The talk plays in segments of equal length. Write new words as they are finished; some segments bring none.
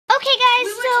Okay guys,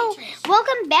 so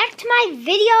welcome back to my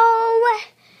video.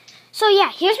 So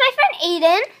yeah, here's my friend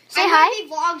Ayden. Say hi. I'm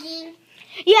gonna be vlogging.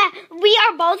 Yeah, we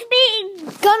are both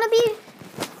gonna be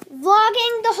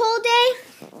vlogging the whole day.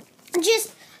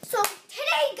 So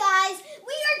today guys,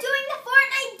 we are doing the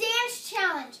Fortnite dance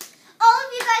challenge. All of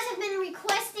you guys have been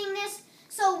requesting this,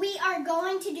 so we are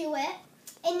going to do it.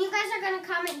 And you guys are gonna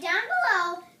comment down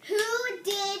below who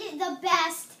did the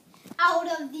best out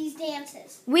of these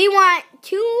dances. We want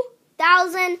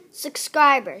 2,000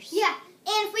 subscribers. Yeah,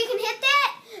 and if we can hit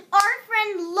that, our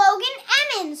friend Logan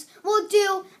Emmons will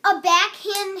do a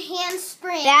backhand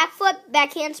handspring. Backflip,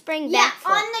 backhand spring, backflip.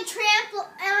 On a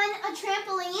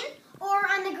trampoline or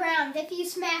on the ground if you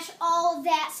smash all of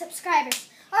that subscribers.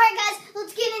 All right, guys,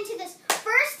 let's get into this.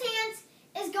 First dance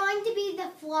is going to be the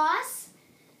floss.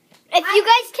 If you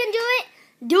guys can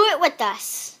do it with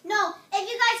us. No, if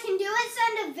you guys can do it,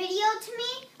 send a video to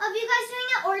me of you guys doing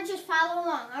it, or just follow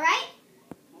along, all right?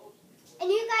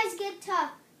 And you guys get to,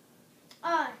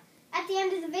 at the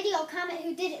end of the video, comment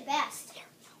who did it best.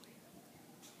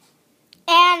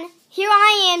 And here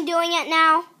I am doing it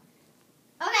now.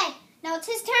 Okay, now it's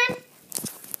his turn.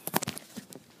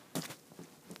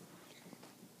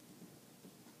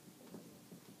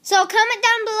 So comment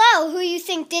down below who you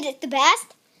think did it the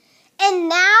best. And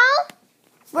now,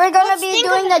 we're going to be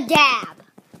doing the dab.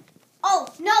 Oh,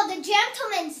 no, the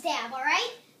gentleman's dab, all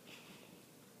right?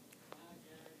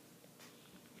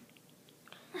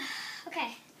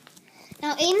 Okay.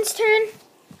 Now, Ayden's turn.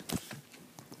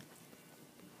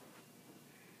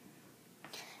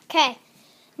 Okay.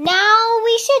 Now,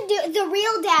 we should do the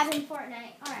real dab in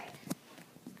Fortnite. All right.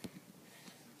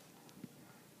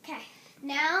 Okay.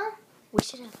 Now. We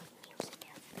should have music.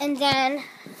 And then,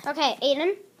 okay,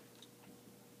 Ayden.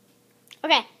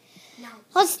 Okay. No,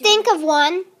 let's think of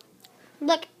one.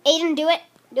 Look, Ayden, do it.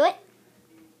 Do it.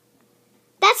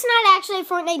 That's not actually a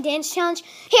Fortnite dance challenge.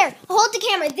 Here, hold the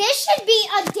camera. This should be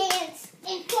a dance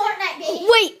in Fortnite, baby.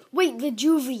 Wait, the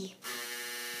juvie.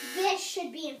 This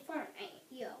should be in Fortnite,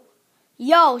 yo.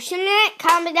 Yo, shouldn't it?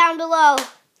 Comment down below.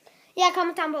 Yeah,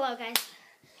 comment down below, guys.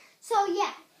 So,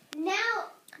 yeah.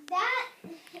 Now, that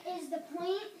is the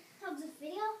point of this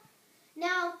video.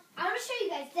 Now, I want to show you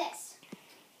guys this.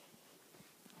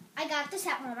 I got this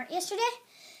at Walmart yesterday,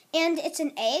 and it's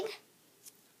an egg,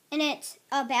 and it's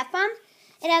a bath bomb.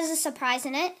 It has a surprise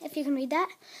in it, if you can read that.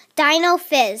 Dino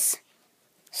Fizz.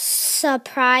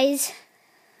 Surprise.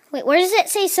 Wait, where does it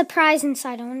say surprise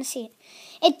inside? I want to see it.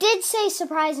 It did say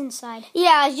surprise inside.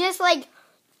 Yeah, just like,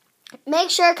 make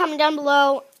sure to comment down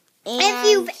below. And if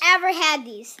you've ever had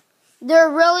these. They're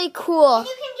really cool. And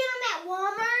you can get them at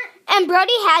Walmart. And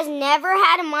Brody has never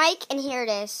had a mic, and here it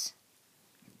is.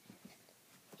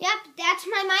 Yep, that's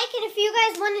my mic, and if you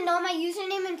guys want to know my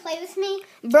username and play with me...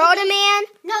 Brodaman?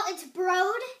 No, it's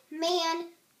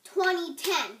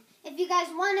Broadman2010. If you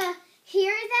guys want to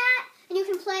hear that, and you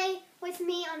can play with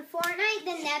me on Fortnite,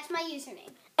 then that's my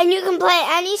username. And you can play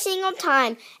any single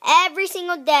time, every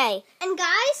single day. And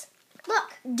guys,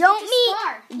 look. Don't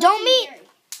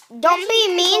be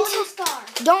mean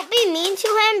to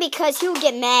him because he'll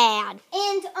get mad.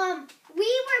 And we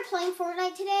were playing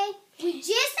Fortnite today.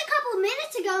 Just a couple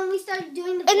minutes ago, when we started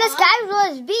doing the vlog. And this guy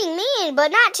was being mean,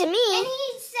 but not to me. And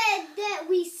he said that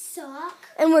we suck.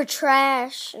 And we're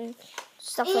trash and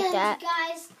stuff like that. And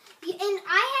guys, and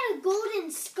I had a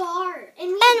golden scar.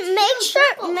 And make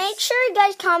sure you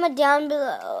guys comment down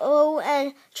below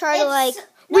and try to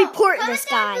report this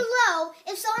guy. Comment down below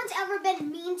if someone's ever been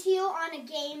mean to you on a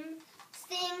game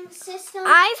system.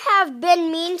 I have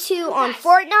been mean to on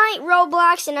Fortnite,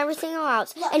 Roblox, and everything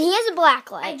else. Look, and he has a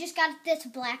black light. I just got this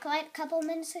black light a couple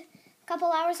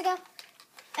hours ago.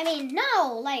 I mean,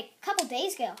 no, like a couple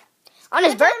days ago. On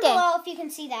his birthday. Down below if you can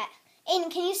see that. Aiden,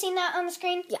 can you see that on the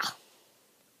screen? Yeah.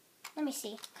 Let me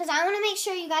see, because I want to make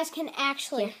sure you guys can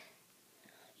actually.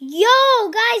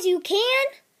 Yo, guys, you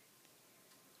can.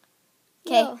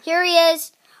 Okay, here he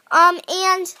is.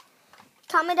 And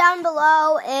comment down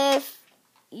below if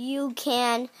you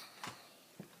can,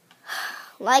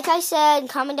 like I said,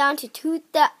 comment down to 2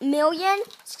 million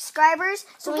subscribers.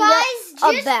 So guys,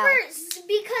 we get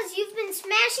because you've been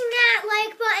smashing that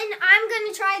like button, I'm going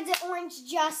to try the orange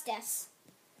justice.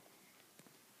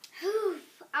 Whew,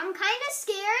 I'm kind of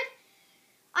scared.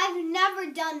 I've never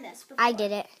done this before. I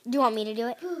did it. Do you want me to do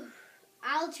it? Whew,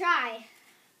 I'll try.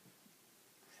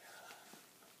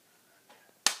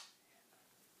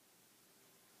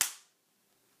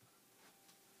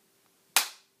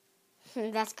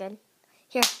 That's good.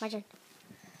 Here, my turn.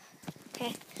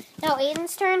 Okay. Now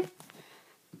Ayden's turn.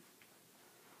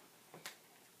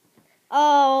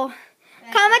 Oh.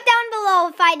 Comment down below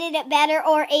if I did it better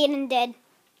or Ayden did.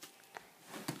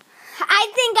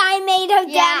 I think I may have done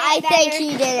it I better. think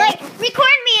he did it. Like,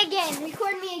 record me again.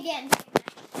 Record me again.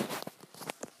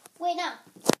 Wait, no.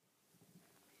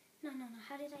 No.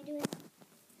 How did I do it?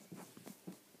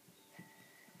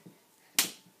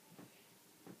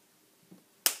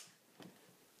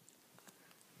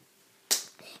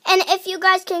 And if you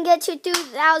guys can get to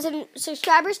 2,000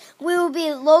 subscribers,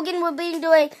 Logan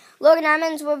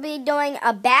Emmons will be doing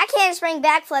a back handspring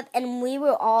backflip, and we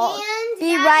will all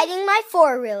be riding my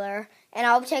 4-wheeler, and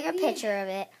I'll take a picture of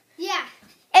it. Yeah.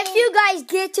 If you guys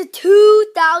get to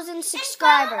 2,000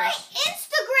 subscribers. And follow my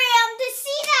Instagram to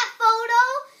see that photo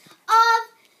of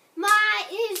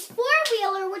his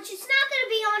 4-wheeler, which is not going to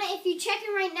be on it if you check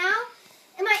it right now.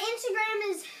 And my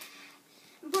Instagram is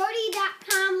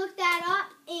Brody.com. Look that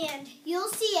up, and you'll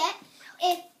see it.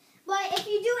 But if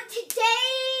you do it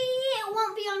today, it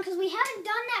won't be on because we haven't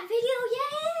done that video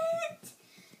yet.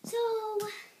 So,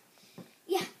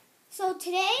 yeah. So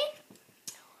today,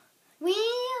 we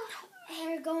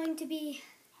are going to be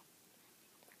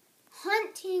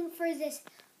hunting for this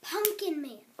pumpkin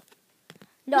man.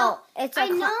 No, it's a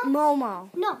Momo.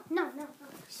 No.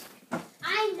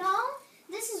 I know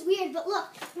this is weird, but look,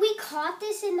 we caught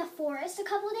this in the forest a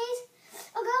couple of days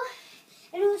ago,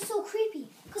 and it was so creepy.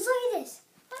 Because look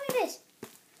at this.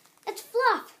 It's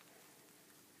fluff.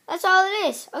 That's all it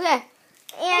is. Okay.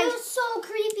 And it was so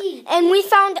creepy. And we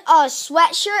found a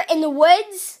sweatshirt in the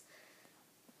woods.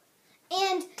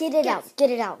 And get it out. Go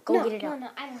get it out. No,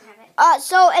 I don't have it.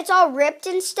 So it's all ripped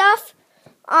and stuff.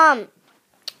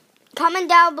 Comment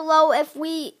down below if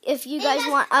you guys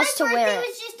want us to wear it. My birthday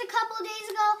was just a couple of days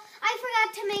ago. I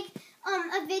forgot to make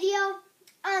a video.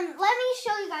 Let me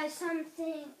show you guys some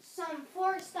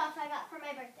forest stuff I got for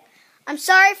my birthday. I'm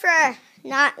sorry for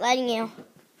not letting you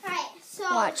Alright, so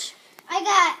watch. I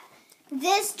got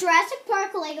this Jurassic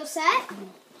Park Lego set.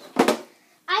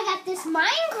 I got this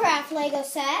Minecraft Lego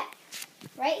set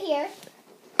right here.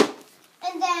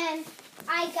 And then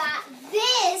I got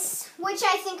this, which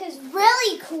I think is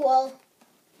really cool.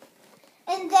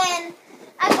 And then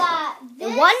I got this.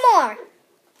 And one more.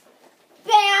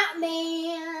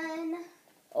 Batman.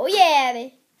 Oh yeah,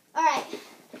 baby. Alright.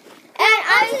 And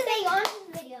on to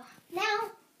the video.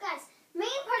 Now, guys, main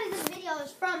part of this video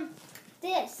is from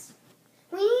this.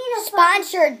 We need to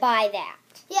sponsored by that.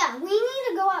 Yeah, we need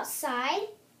to go outside.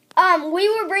 We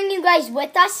will bring you guys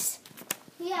with us.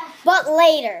 Yeah. But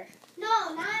later.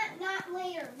 No, not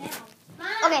later. Now.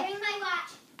 Mom, okay. Bring my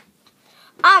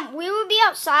watch. We will be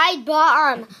outside,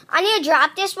 but I need to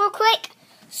drop this real quick.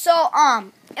 So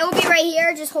it will be right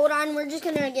here. Just hold on. We're just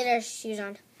gonna get our shoes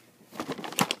on.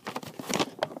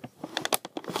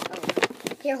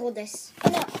 Here, hold this.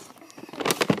 No.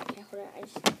 Okay, hold it.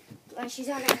 My shoes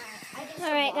on.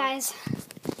 All right, guys.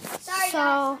 Sorry, guys.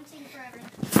 I'm taking forever.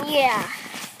 Yeah.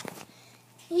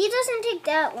 He doesn't take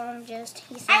that long. He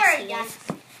says already done.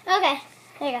 Okay,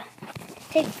 there you go.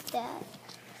 Take that.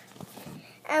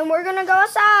 And we're gonna go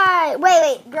outside.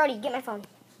 Wait, Brody, get my phone.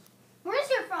 Where's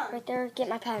your phone? Right there. Get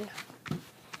my pen.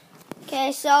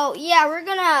 Okay, so yeah, we're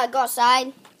gonna go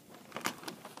outside.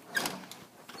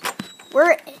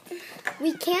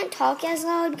 We can't talk as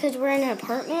loud because we're in an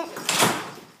apartment.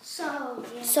 So,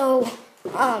 yeah. So,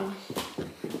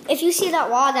 if you see that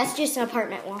wall, that's just an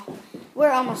apartment wall.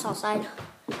 We're almost outside.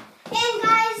 And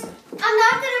guys, I'm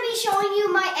not going to be showing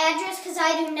you my address because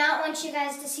I do not want you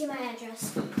guys to see my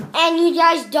address. And you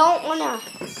guys don't want to.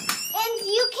 And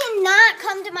you cannot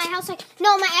come to my house like,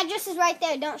 no, my address is right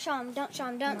there. Don't show them. Don't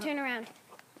turn around.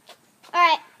 All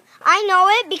right. I know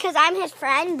it because I'm his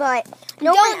friend, but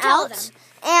no one else.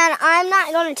 And I'm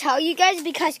not going to tell you guys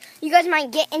because you guys might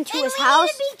get into his house.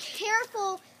 And we need to be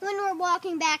careful when we're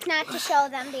walking back not to show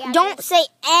them the address. Don't say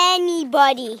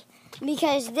anybody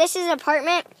because this is an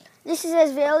apartment. This is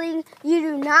his building. You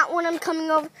do not want him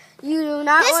coming over. You do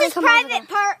not want to come over. This is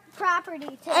private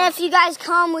property, too. And if you guys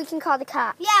come, we can call the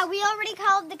cops. Yeah, we already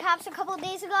called the cops a couple of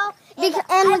days ago.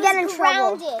 And we got in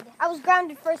trouble. I was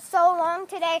grounded for so long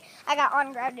today. I got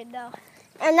ungrounded, though.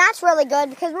 And that's really good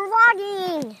because we're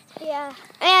vlogging. Yeah.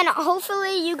 And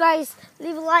hopefully you guys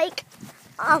leave a like.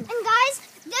 And guys,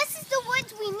 this is the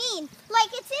woods we need.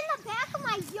 Like, it's in the back of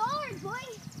my yard,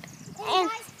 boy. And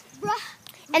guys,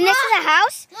 and this is a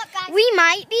house. Look, guys. We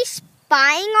might be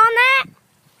spying on that.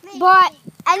 Maybe. But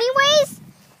anyways.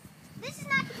 This is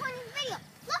not the point of the video.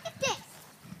 Look at this.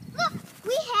 Look,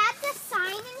 we had the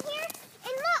sign in here.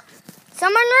 And look.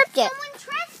 Someone ripped it. Someone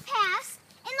trespassed.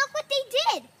 And look what they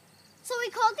did. So we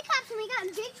called the cops and we got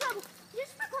in big trouble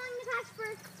just for calling the cops for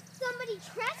somebody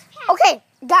trespassing. Okay,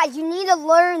 guys, you need to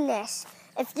learn this.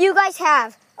 If you guys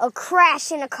have a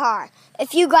crash in a car,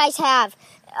 if you guys have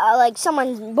like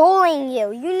someone's bullying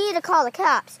you, you need to call the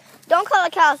cops. Don't call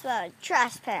the cops about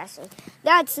trespassing.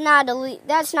 That's not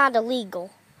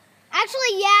illegal.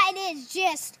 Actually, yeah, it is.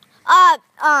 Just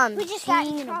we just got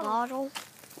pee in a bottle.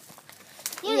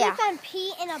 Yeah, we found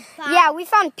pee in a bottle. Yeah, we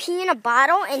found pee in a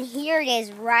bottle, and here it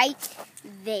is right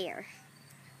there.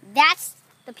 That's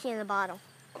the pee in the bottle.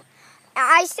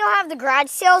 I still have the garage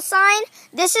sale sign.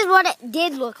 This is what it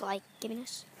did look like. Give me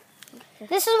this.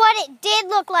 This is what it did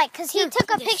look like, because he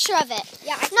took a picture of it.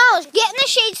 Yeah. No, get in the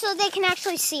shade so they can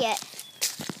actually see it.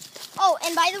 Oh,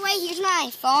 and by the way, here's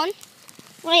my phone.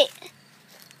 Wait.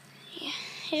 Yeah,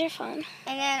 here's your phone.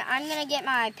 And then I'm going to get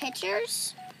my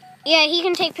pictures. Yeah, he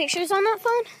can take pictures on that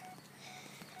phone.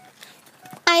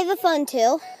 I have a phone,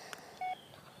 too.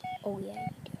 Oh, yeah.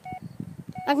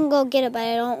 I can go get it, but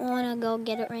I don't want to go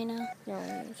get it right now. No,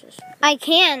 it's just... I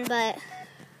can, but...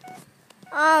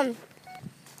 I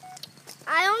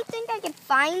don't think I can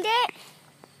find it.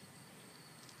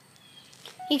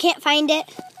 You can't find it?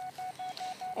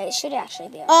 It should actually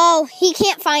be. Oh, he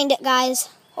can't find it, guys.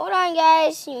 Hold on,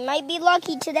 guys. You might be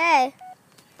lucky today.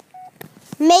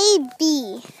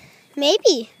 Maybe.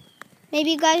 Maybe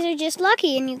you guys are just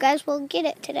lucky and you guys will get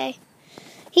it today.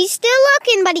 He's still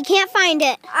looking, but he can't find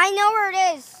it. I know where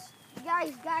it is.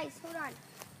 Guys, hold on.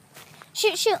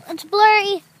 Shoot. It's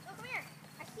blurry. Look, come here.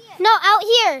 I see it. No, out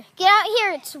here. Get out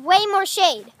here. It's way more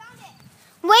shade. Found it.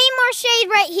 Way more shade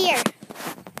right here.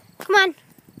 Come on.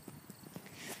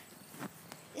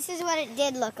 This is what it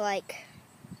did look like.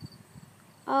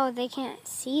 Oh, they can't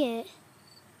see it.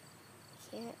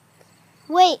 Can't.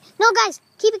 Wait. No, guys.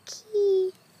 Keep a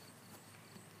key.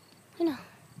 I know.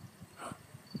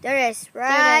 There it is.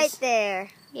 Right there.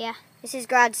 Yeah. This is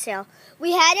garage sale.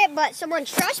 We had it, but someone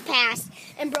trespassed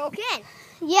and broke in.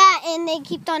 Yeah, and they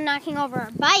kept on knocking over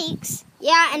our bikes.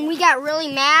 Yeah, and we got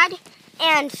really mad.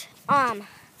 And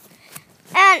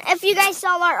if you guys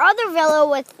saw our other video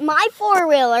with my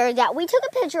four-wheeler that we took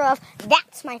a picture of,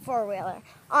 that's my four-wheeler.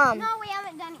 No, we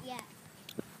haven't done it yet.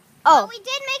 Oh. Well, we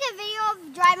did make a video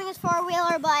of driving his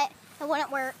four-wheeler, but it wouldn't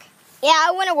work. Yeah,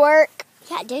 it wouldn't work.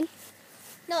 Yeah, it did.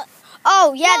 No.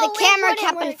 Oh, yeah, No, the camera it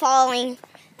kept on work. falling.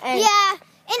 And Yeah,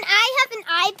 and I have an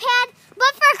iPad,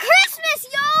 but for Christmas,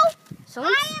 yo, I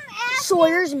am asking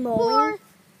Sawyer's mowing.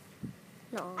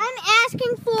 No. I'm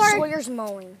asking for Sawyer's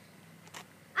mowing.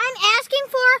 I'm asking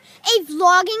for a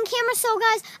vlogging camera. So,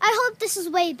 guys, I hope this is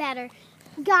way better.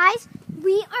 Guys,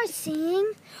 we are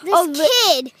seeing this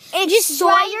kid It's just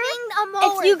Sawyer. driving a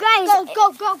mower. If you guys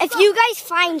go. If you guys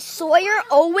find Sawyer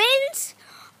Owens,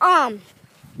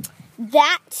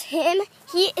 that's him.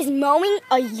 He is mowing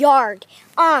a yard.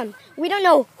 We don't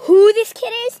know who this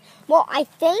kid is. Well, I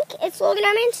think it's Logan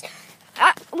Emmons.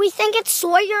 We think it's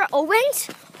Sawyer Owens.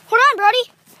 Hold on,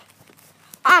 Brody.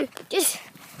 Just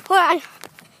hold on.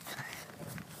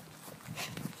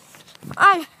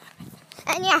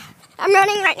 And yeah, I'm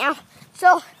running right now.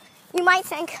 So you might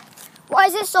think, why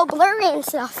is this so blurry and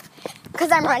stuff?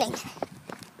 Because I'm running.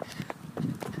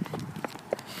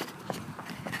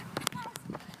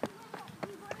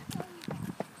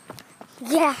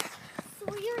 Yeah.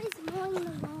 Sawyer is mowing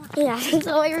the lawn. Yeah,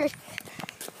 Sawyer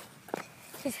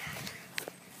is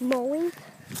mowing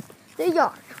the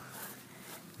yard.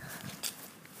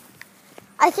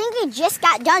 I think he just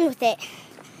got done with it.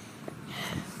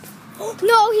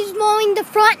 No, he's mowing the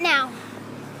front now.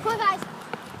 Come on, guys.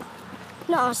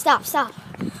 No, stop.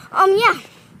 Yeah.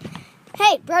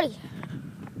 Hey, Brody.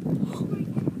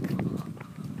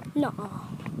 No.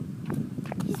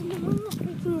 He's mowing the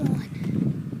freaking lawn.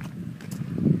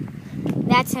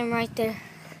 That's him right there.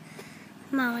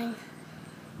 Mowing.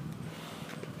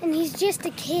 And he's just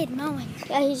a kid mowing.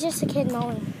 Yeah, he's just a kid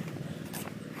mowing.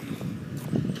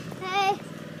 Hey.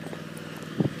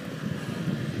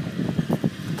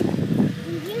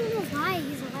 You don't know why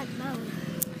he's allowed to mow.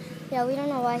 Yeah, we don't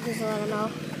know why he's allowed to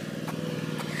mow.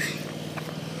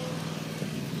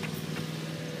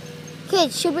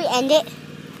 Kids, should we end it?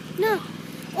 No.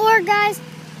 Or, guys,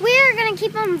 we're going to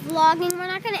keep on vlogging. We're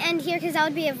not going to end here because that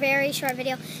would be a very short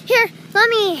video. Here, let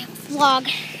me vlog.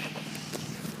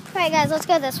 All right, guys, let's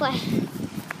go this way.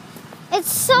 It's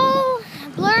so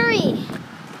blurry.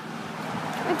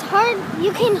 It's hard.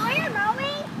 You can... Are you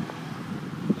mowing?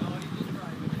 No, he's just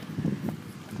driving.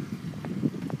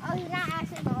 Oh, he's not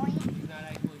actually mowing? He's not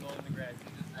actually mowing the grass,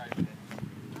 he's just driving it.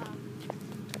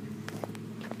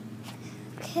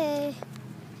 Okay.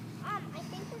 I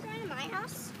think we're going to my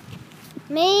house.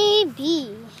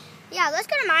 Maybe. Yeah, let's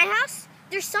go to my house.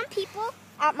 There's some people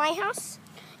at my house.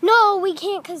 No, we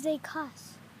can't because they cuss.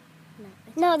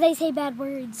 No, they say bad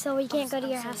words, so we can't go to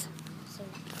your house.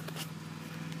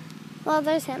 Well,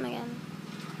 there's him again.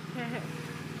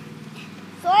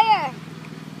 Sawyer.